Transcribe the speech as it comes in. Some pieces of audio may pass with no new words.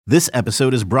This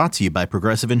episode is brought to you by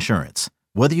Progressive Insurance.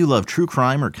 Whether you love true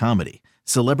crime or comedy,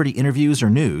 celebrity interviews or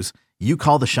news, you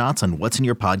call the shots on what's in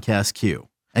your podcast queue.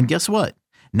 And guess what?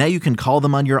 Now you can call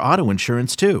them on your auto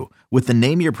insurance too with the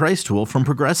Name Your Price tool from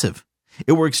Progressive.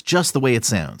 It works just the way it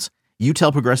sounds. You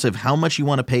tell Progressive how much you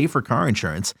want to pay for car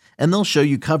insurance, and they'll show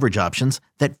you coverage options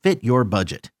that fit your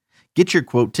budget. Get your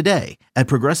quote today at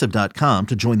Progressive.com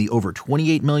to join the over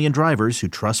 28 million drivers who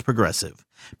trust Progressive.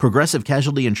 Progressive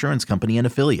Casualty Insurance Company and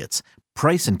Affiliates.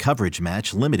 Price and coverage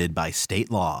match limited by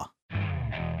state law.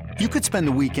 You could spend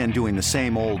the weekend doing the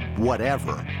same old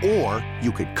whatever, or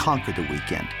you could conquer the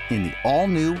weekend in the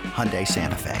all-new Hyundai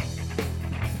Santa Fe.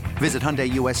 Visit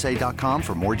HyundaiUSA.com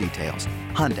for more details.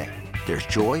 Hyundai, there's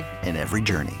joy in every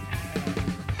journey.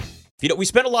 You know, we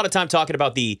spent a lot of time talking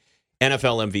about the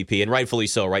NFL MVP, and rightfully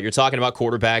so, right? You're talking about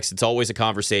quarterbacks. It's always a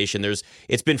conversation.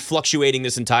 It's been fluctuating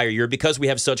this entire year because we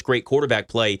have such great quarterback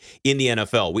play in the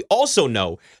NFL. We also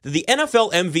know that the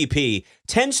NFL MVP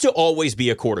tends to always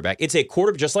be a quarterback. It's a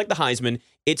quarterback, just like the Heisman,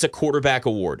 it's a quarterback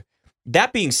award.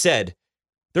 That being said,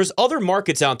 there's other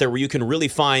markets out there where you can really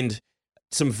find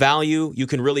some value. You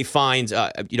can really find,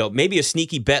 maybe a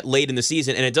sneaky bet late in the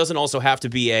season, and it doesn't also have to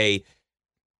be a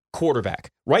quarterback.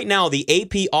 Right now, the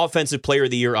AP Offensive Player of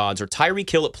the Year odds are Tyreek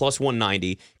Hill at plus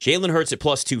 190, Jalen Hurts at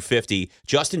plus 250,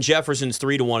 Justin Jefferson's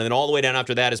 3-1, and then all the way down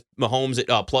after that is Mahomes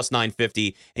at plus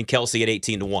 950 and Kelsey at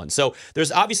 18-1. So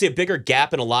there's obviously a bigger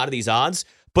gap in a lot of these odds,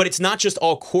 but it's not just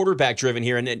all quarterback driven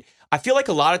here. And I feel like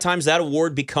a lot of times that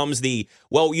award becomes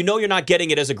you're not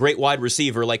getting it as a great wide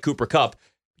receiver like Cooper Kupp.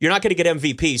 You're not going to get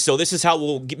MVP, so this is how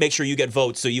we'll make sure you get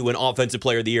votes so you win Offensive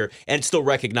Player of the Year, and it still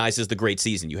recognizes the great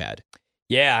season you had.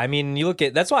 Yeah, I mean,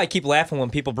 that's why I keep laughing when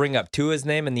people bring up Tua's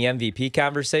name in the MVP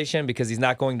conversation, because he's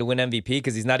not going to win MVP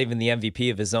because he's not even the MVP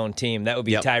of his own team. That would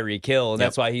be Tyreek Hill, and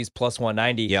that's why he's plus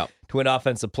 190 to win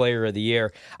Offensive Player of the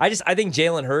Year. I think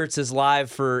Jalen Hurts is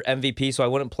live for MVP, so I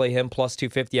wouldn't play him plus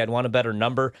 250. I'd want a better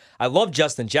number. I love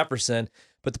Justin Jefferson,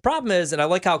 but the problem is, and I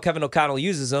like how Kevin O'Connell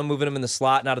uses him, moving him in the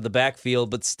slot and out of the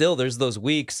backfield, but still there's those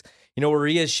weeks where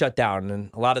he is shut down, and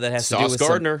a lot of that has to do with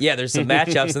Gardner. There's some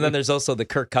matchups, and then there's also the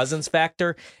Kirk Cousins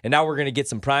factor, and now we're going to get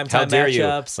some primetime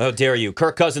matchups. How dare you?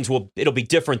 Kirk Cousins it'll be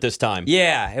different this time.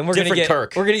 Yeah, and we're going to get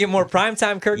Kirk. We're going to get more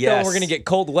primetime Kirk, though, and we're going to get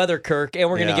cold weather Kirk, and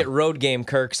we're going to get road game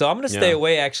Kirk. So I'm going to stay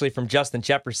away, actually, from Justin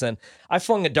Jefferson. I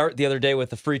flung a dart the other day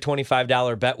with a free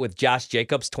 $25 bet with Josh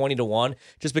Jacobs, 20-1,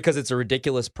 just because it's a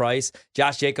ridiculous price.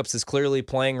 Josh Jacobs is clearly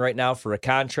playing right now for a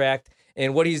contract,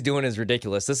 and what he's doing is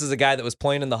ridiculous. This is a guy that was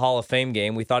playing in the Hall of Fame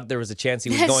game. We thought there was a chance he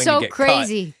was going to get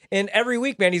crazy. cut. And every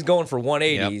week, man, he's going for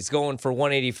 180. He's going for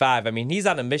 185. I mean, he's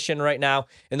on a mission right now.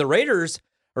 And the Raiders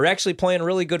are actually playing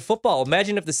really good football.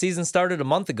 Imagine if the season started a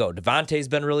month ago. Devontae's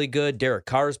been really good. Derek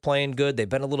Carr's playing good. They've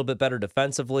been a little bit better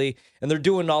defensively. And they're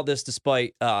doing all this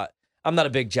despite I'm not a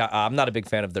big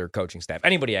fan of their coaching staff.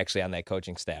 Anybody actually on that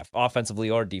coaching staff, offensively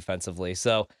or defensively.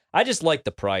 So I just like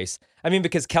the price. I mean,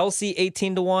 because Kelsey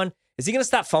 18-1. Is he going to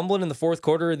stop fumbling in the fourth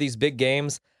quarter of these big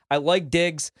games? I like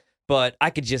Diggs, but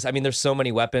there's so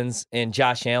many weapons. And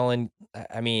Josh Allen,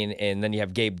 and then you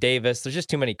have Gabe Davis. There's just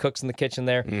too many cooks in the kitchen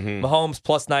there. Mm-hmm. Mahomes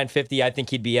plus 950. I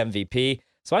think he'd be MVP.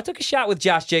 So I took a shot with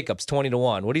Josh Jacobs,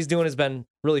 20-1. What he's doing has been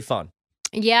really fun.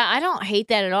 Yeah, I don't hate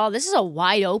that at all. This is a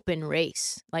wide open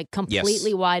race, like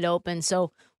completely wide open.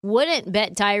 So wouldn't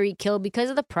bet Tyreek Hill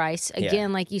because of the price.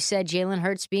 Again, like you said, Jalen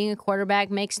Hurts being a quarterback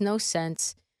makes no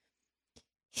sense.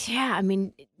 Yeah, I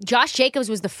mean, Josh Jacobs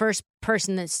was the first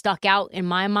person that stuck out in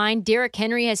my mind. Derrick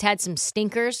Henry has had some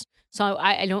stinkers, so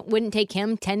I wouldn't take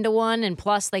him 10-1. And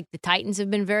plus, like, the Titans have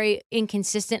been very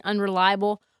inconsistent,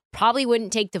 unreliable. Probably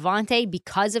wouldn't take Devontae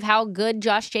because of how good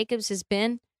Josh Jacobs has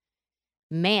been.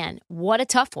 Man, what a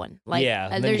tough one. Like,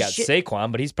 and then you got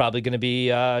Saquon, but he's probably going to be,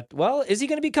 is he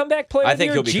going to be comeback player? I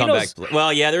think he'll be comeback player.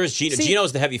 Well, yeah, there is Geno.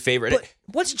 Geno's the heavy favorite. But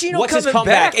what's Geno his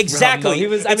comeback? Exactly. He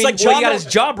got his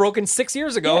jaw broken 6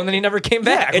 years ago, and then he never came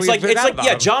back. It's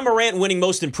like John Morant winning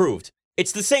Most Improved.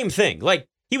 It's the same thing. Like,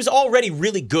 he was already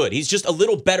really good. He's just a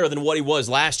little better than what he was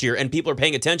last year, and people are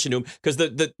paying attention to him because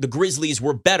the Grizzlies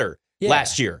were better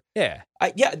last year. Yeah.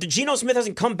 Geno Smith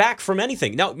hasn't come back from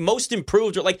anything. Now, Most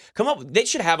Improved, they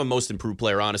should have a Most Improved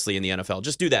player, honestly, in the NFL.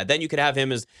 Just do that. Then you could have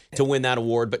him to win that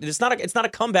award. But it's not a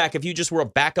comeback if you just were a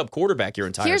backup quarterback your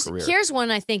entire career. Here's one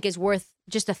I think is worth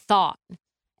just a thought.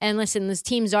 And listen, this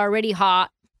team's already hot,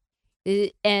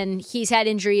 and he's had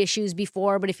injury issues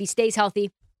before, but if he stays healthy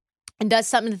and does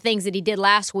some of the things that he did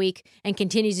last week and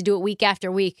continues to do it week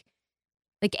after week,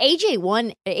 like AJ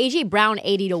Brown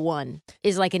 80-1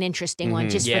 is like an interesting one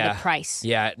just for the price.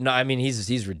 Yeah, no, I mean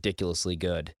he's ridiculously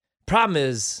good. Problem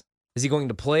is, Is he going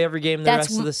to play every game the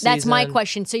rest of the season? That's my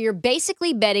question. So you're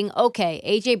basically betting, okay,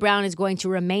 A.J. Brown is going to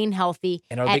remain healthy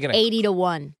at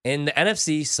 80-1. And the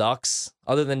NFC sucks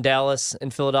other than Dallas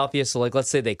and Philadelphia. So, like, let's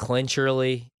say they clinch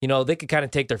early. You know, they could kind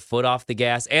of take their foot off the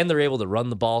gas, and they're able to run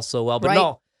the ball so well. But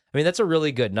no, I mean, that's a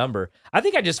really good number. I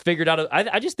think I just figured out,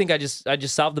 I just think I just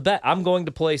solved the bet. I'm going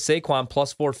to play Saquon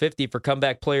plus 450 for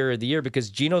comeback player of the year because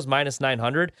Geno's minus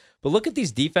 900. But look at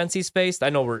these defenses he's faced. I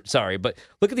know but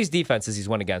look at these defenses he's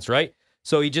went against, right?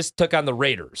 So he just took on the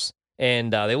Raiders,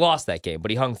 and they lost that game,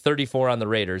 but he hung 34 on the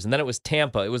Raiders. And then it was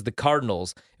Tampa. It was the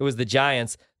Cardinals. It was the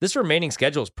Giants. This remaining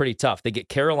schedule is pretty tough. They get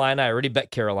Carolina. I already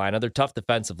bet Carolina. They're tough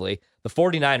defensively. The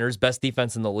 49ers, best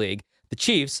defense in the league. The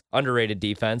Chiefs, underrated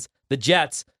defense. The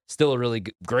Jets, still a really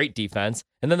great defense.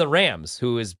 And then the Rams,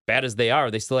 who, as bad as they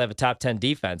are, they still have a top 10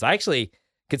 defense. I actually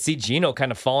could see Geno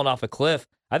kind of falling off a cliff.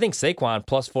 I think Saquon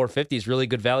plus 450 is really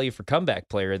good value for comeback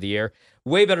player of the year.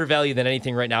 Way better value than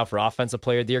anything right now for offensive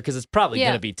player of the year because it's probably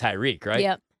going to be Tyreek, right?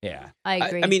 Yep. Yeah. I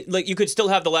agree. I mean, like, you could still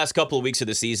have the last couple of weeks of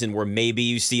the season where maybe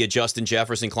you see a Justin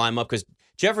Jefferson climb up because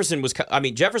Jefferson was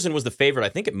the favorite, I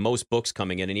think, at most books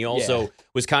coming in. And he also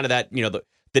was kind of that,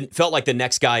 felt like the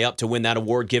next guy up to win that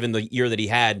award given the year that he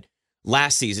had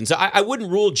last season. So I wouldn't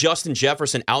rule Justin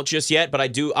Jefferson out just yet, but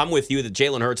I'm with you that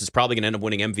Jalen Hurts is probably going to end up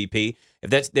winning MVP.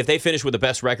 If they finish with the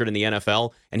best record in the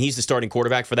NFL and he's the starting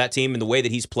quarterback for that team in the way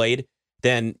that he's played,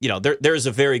 then there is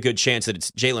a very good chance that it's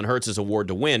Jalen Hurts' award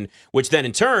to win, which then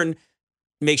in turn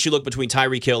makes you look between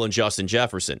Tyreek Hill and Justin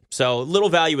Jefferson. So little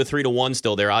value with 3-1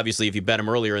 still there. Obviously, if you bet him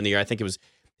earlier in the year, I think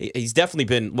he's definitely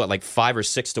been, like 5 or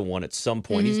 6-1 at some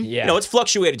point. Mm-hmm. It's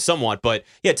fluctuated somewhat, but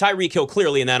yeah, Tyreek Hill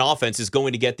clearly in that offense is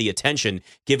going to get the attention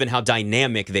given how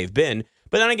dynamic they've been.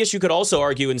 But then I guess you could also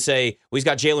argue and say, well, he's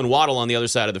got Jalen Waddle on the other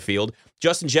side of the field.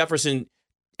 Justin Jefferson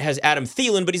has Adam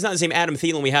Thielen, but he's not the same Adam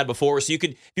Thielen we had before. So you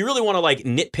could, if you really want to like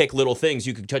nitpick little things,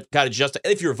 you could kind of just,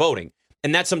 if you're voting.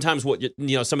 And that's sometimes what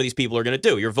some of these people are going to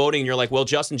do. You're voting and you're like, well,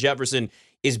 Justin Jefferson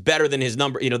is better than his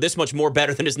number, this much more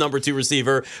better than his number 2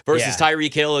 receiver versus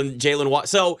Tyreek Hill and Jalen Watt.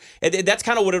 So that's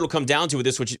kind of what it'll come down to with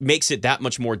this, which makes it that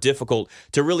much more difficult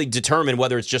to really determine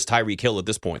whether it's just Tyreek Hill at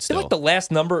this point still. I feel like the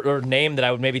last number or name that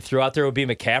I would maybe throw out there would be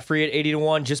McCaffrey at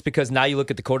 80-1, just because now you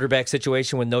look at the quarterback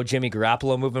situation with no Jimmy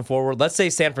Garoppolo moving forward. Let's say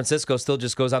San Francisco still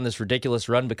just goes on this ridiculous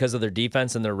run because of their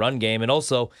defense and their run game. And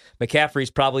also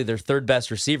McCaffrey's probably their third best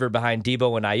receiver behind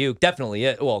Debo and Ayuk. Definitely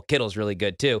it. Well, Kittle's really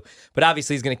good too. But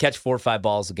obviously he's going to catch 4 or 5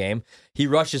 balls a game. He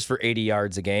rushes for 80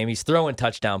 yards a game. He's throwing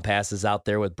touchdown passes out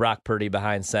there with Brock Purdy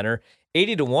behind center.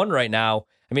 80-1 right now.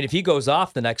 I mean, if he goes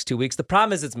off the next 2 weeks, the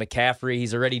problem is it's McCaffrey.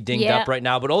 He's already dinged up right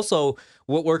now. But also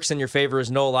what works in your favor is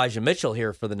no Elijah Mitchell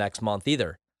here for the next month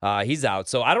either. He's out.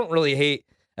 So I don't really hate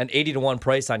an 80-1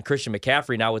 price on Christian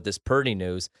McCaffrey now with this Purdy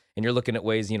news. And you're looking at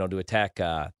ways, to attack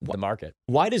the market.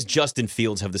 Why does Justin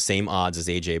Fields have the same odds as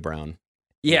A.J. Brown?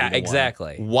 Yeah,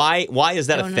 exactly. Why is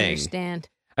that a thing? I don't understand.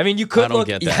 I mean, you could look.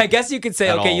 I guess you could say,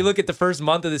 okay, you look at the first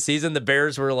month of the season, the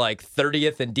Bears were like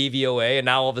 30th in DVOA, and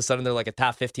now all of a sudden they're like a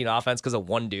top 15 offense because of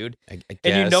one dude. I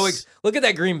And look at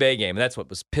that Green Bay game. That's what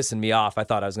was pissing me off. I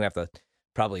thought I was gonna have to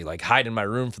probably like hide in my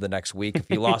room for the next week if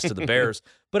he lost to the Bears.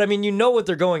 But I mean, you know what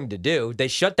they're going to do. They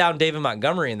shut down David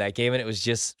Montgomery in that game, and it was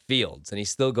just Fields, and he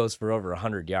still goes for over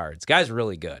 100 yards. Guy's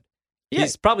really good. Yeah.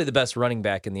 He's probably the best running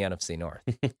back in the NFC North.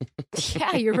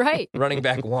 Yeah, you're right. Running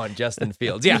back 1, Justin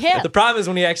Fields. Yeah. The problem is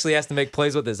when he actually has to make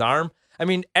plays with his arm. I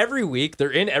mean, every week,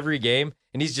 they're in every game,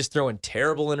 and he's just throwing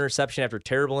terrible interception after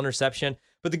terrible interception.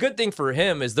 But the good thing for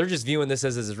him is they're just viewing this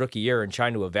as his rookie year and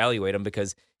trying to evaluate him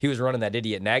because he was running that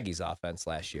idiot Nagy's offense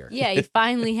last year. Yeah, he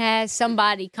finally has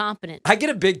somebody competent. I get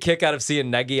a big kick out of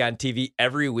seeing Nagy on TV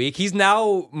every week. He's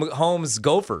now Mahomes'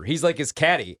 gopher. He's like his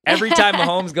caddy. Every time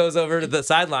Mahomes goes over to the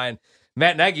sideline,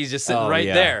 Matt Nagy's just sitting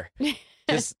there.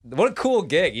 Just what a cool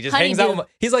gig. He just hangs out with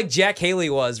he's like Jack Haley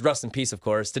was, rest in peace, of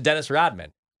course, to Dennis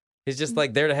Rodman. He's just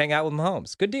like there to hang out with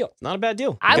Mahomes. Good deal. Not a bad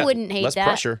deal. I wouldn't hate less that.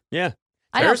 Pressure. Yeah.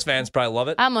 Bears fans probably love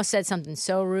it. I almost said something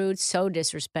so rude, so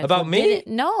disrespectful. About me?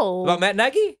 No. About Matt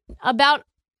Nagy? About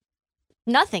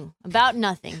nothing. About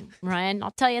nothing, Ryan.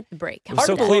 I'll tell you at the break. Hard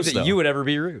to believe that you would ever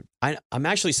be rude. I'm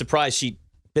actually surprised she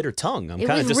bit her tongue. I'm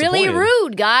kind of disappointed. disappointed. It was really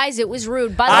rude, guys. It was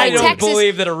rude. By the way, I don't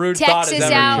believe that a rude thought has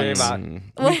ever came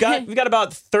out. We've got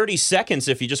about 30 seconds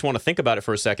if you just want to think about it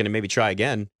for a second and maybe try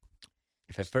again.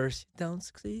 If at first you don't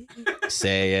succeed.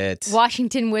 Say it.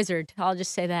 Washington Wizard. I'll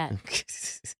just say that.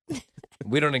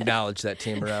 We don't acknowledge that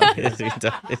team around here.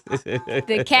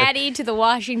 The caddy to the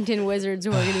Washington Wizards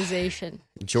organization.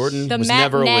 Jordan was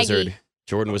never a wizard.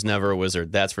 Jordan was never a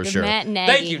wizard. That's for sure. Matt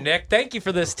Nagy. Thank you, Nick. Thank you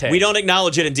for this take. We don't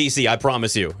acknowledge it in DC. I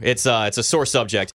promise you. It's a sore subject.